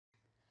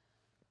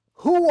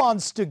Who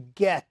wants to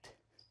get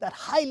that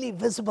highly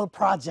visible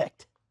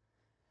project,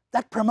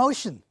 that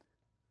promotion,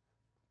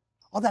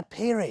 or that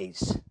pay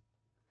raise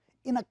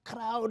in a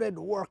crowded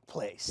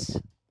workplace?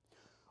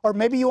 Or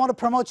maybe you want to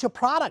promote your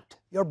product,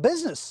 your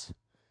business,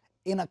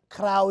 in a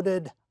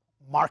crowded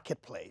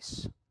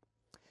marketplace.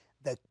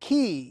 The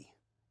key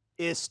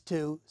is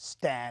to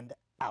stand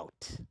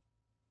out.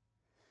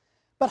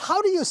 But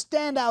how do you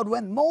stand out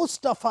when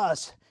most of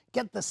us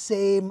get the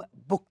same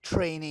book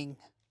training,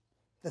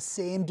 the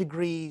same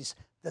degrees,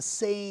 the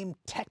same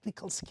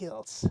technical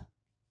skills?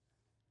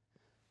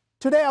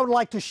 Today I would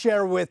like to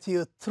share with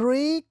you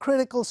 3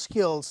 critical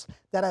skills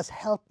that has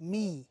helped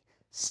me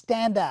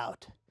stand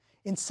out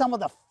in some of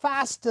the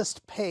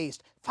fastest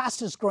paced,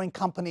 fastest growing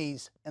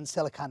companies in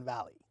Silicon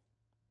Valley.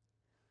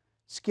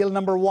 Skill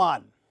number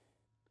 1,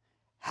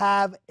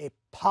 have a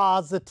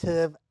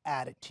positive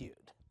attitude.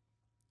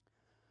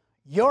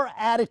 Your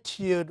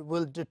attitude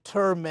will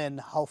determine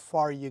how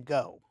far you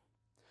go.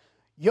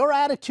 Your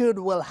attitude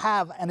will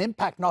have an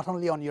impact not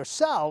only on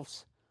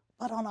yourselves,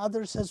 but on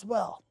others as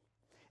well.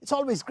 It's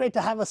always great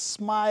to have a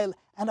smile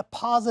and a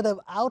positive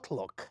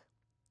outlook.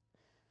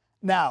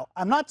 Now,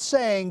 I'm not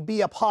saying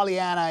be a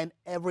Pollyanna in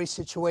every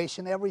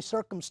situation, every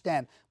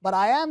circumstance, but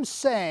I am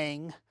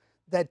saying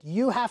that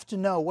you have to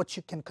know what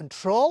you can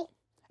control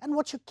and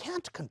what you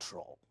can't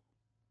control.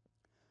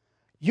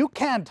 You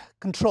can't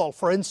control,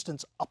 for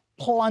instance, a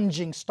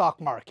plunging stock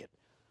market.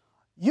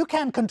 You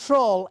can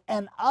control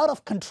an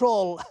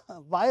out-of-control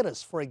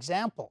virus, for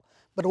example.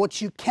 But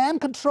what you can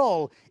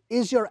control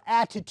is your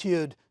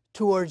attitude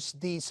towards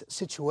these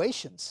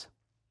situations.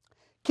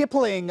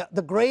 Kipling,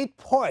 the great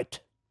poet,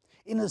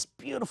 in his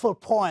beautiful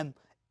poem,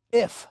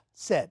 If,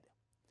 said,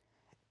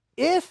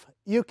 "If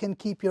you can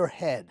keep your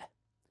head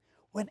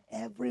when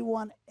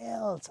everyone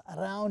else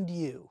around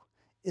you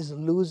is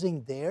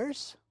losing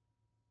theirs,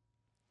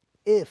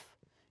 if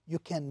you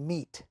can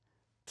meet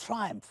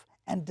triumph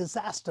and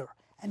disaster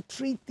and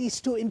treat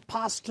these 2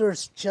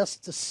 imposters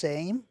just the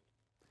same,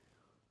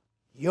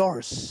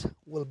 yours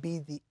will be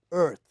the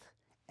earth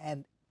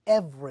and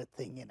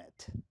everything in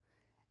it.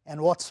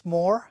 And what's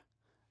more,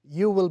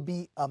 you will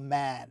be a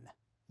man,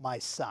 my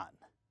son."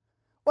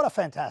 What a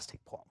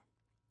fantastic poem.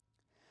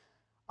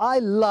 I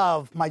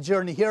love my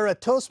journey here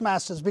at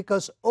Toastmasters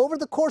because over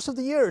the course of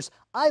the years,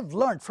 I've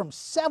learned from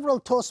several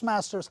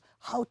Toastmasters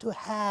how to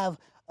have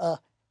a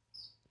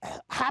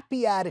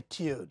happy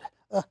attitude,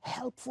 a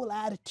helpful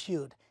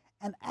attitude,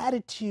 an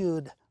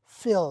attitude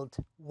filled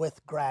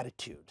with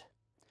gratitude.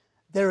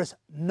 There is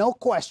no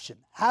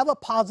question. Have a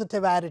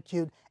positive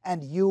attitude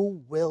and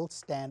you will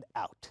stand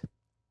out.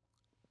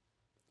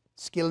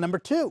 Skill number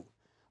 2,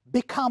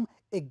 become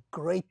a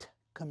great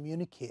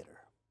communicator.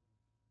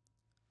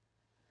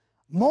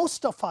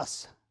 Most of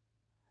us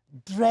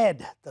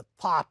dread the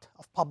thought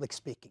of public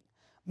speaking.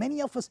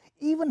 Many of us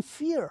even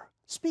fear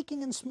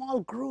speaking in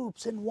small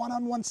groups, in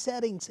one-on-one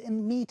settings,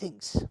 in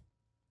meetings.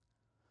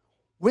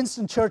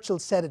 Winston Churchill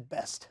said it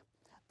best,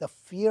 "The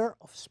fear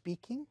of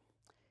speaking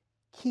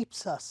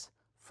keeps us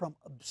from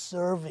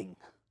observing,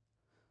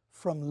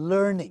 from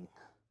learning,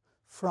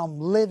 from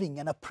living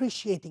and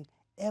appreciating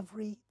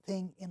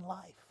everything in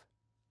life."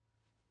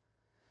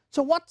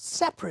 So what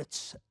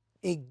separates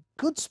a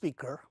good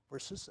speaker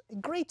versus a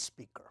great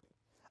speaker?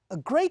 A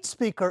great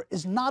speaker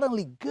is not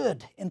only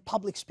good in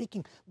public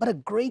speaking, but a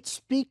great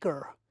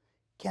speaker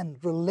can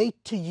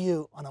relate to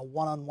you on a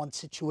one-on-one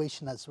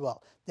situation as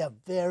well. They're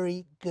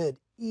very good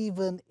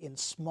even in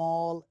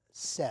small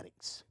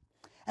settings.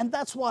 And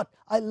that's what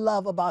I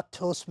love about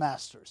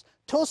Toastmasters.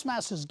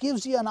 Toastmasters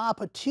gives you an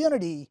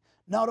opportunity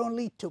not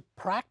only to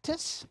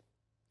practice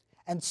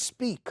and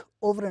speak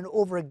over and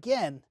over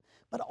again,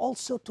 but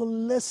also to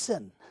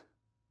listen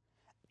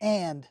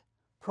and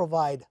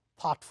provide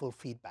thoughtful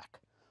feedback.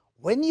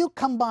 When you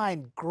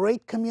combine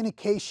great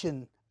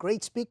communication,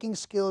 great speaking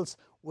skills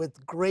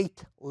with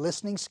great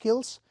listening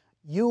skills,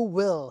 you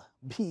will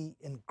be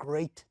in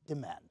great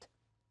demand.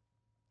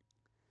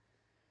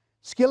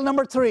 Skill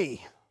number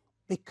 3,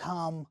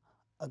 become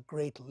a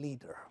great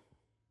leader.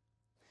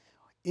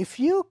 If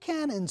you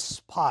can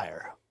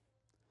inspire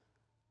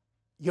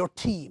your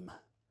team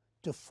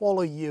to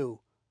follow you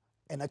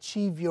and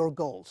achieve your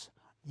goals,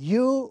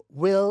 you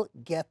will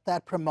get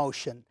that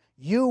promotion.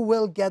 You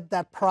will get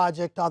that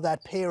project or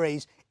that pay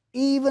raise,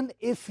 even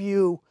if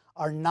you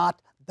are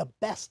not the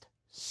best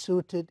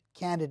suited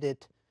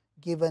candidate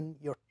given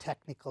your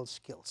technical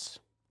skills.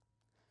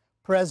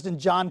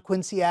 President John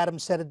Quincy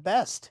Adams said it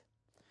best,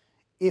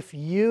 "If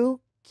you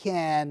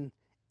can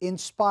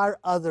inspire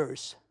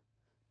others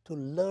to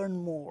learn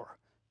more,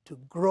 to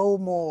grow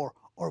more,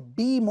 or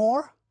be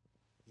more,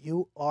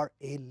 you are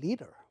a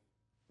leader."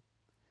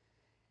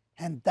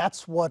 And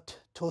that's what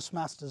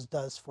Toastmasters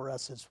does for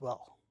us as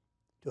well,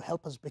 to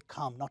help us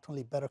become not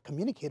only better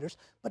communicators,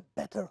 but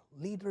better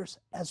leaders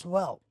as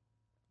well.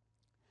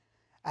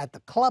 At the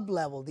club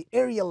level, the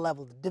area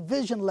level, the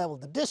division level,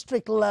 the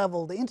district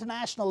level, the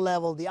international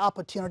level, the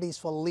opportunities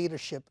for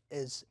leadership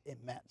is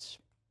immense.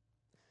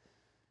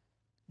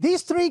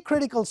 These 3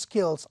 critical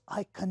skills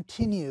I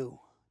continue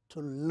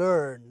to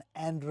learn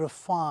and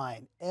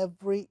refine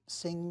every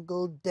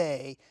single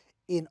day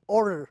in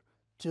order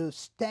to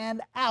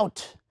stand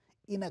out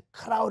in a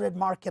crowded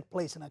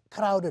marketplace, in a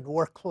crowded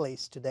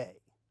workplace today.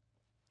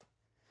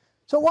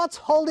 So what's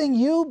holding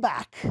you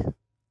back?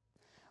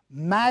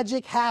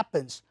 Magic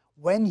happens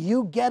when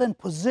you get in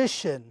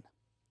position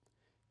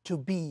to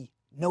be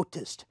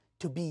noticed,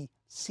 to be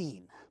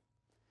seen.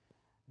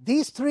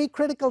 These three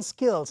critical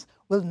skills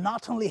will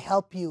not only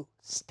help you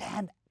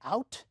stand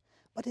out,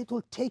 but it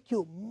will take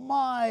you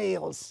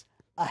miles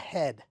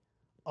ahead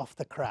of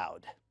the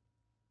crowd.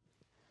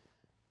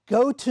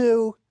 Go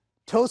to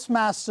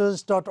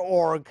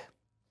Toastmasters.org.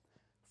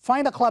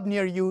 Find a club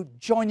near you,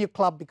 join your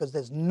club, because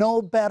there's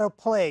no better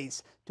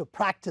place to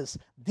practice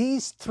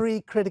these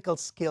three critical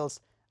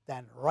skills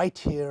than right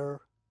here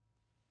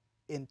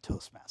in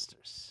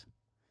Toastmasters.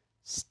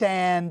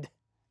 Stand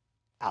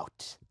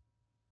out.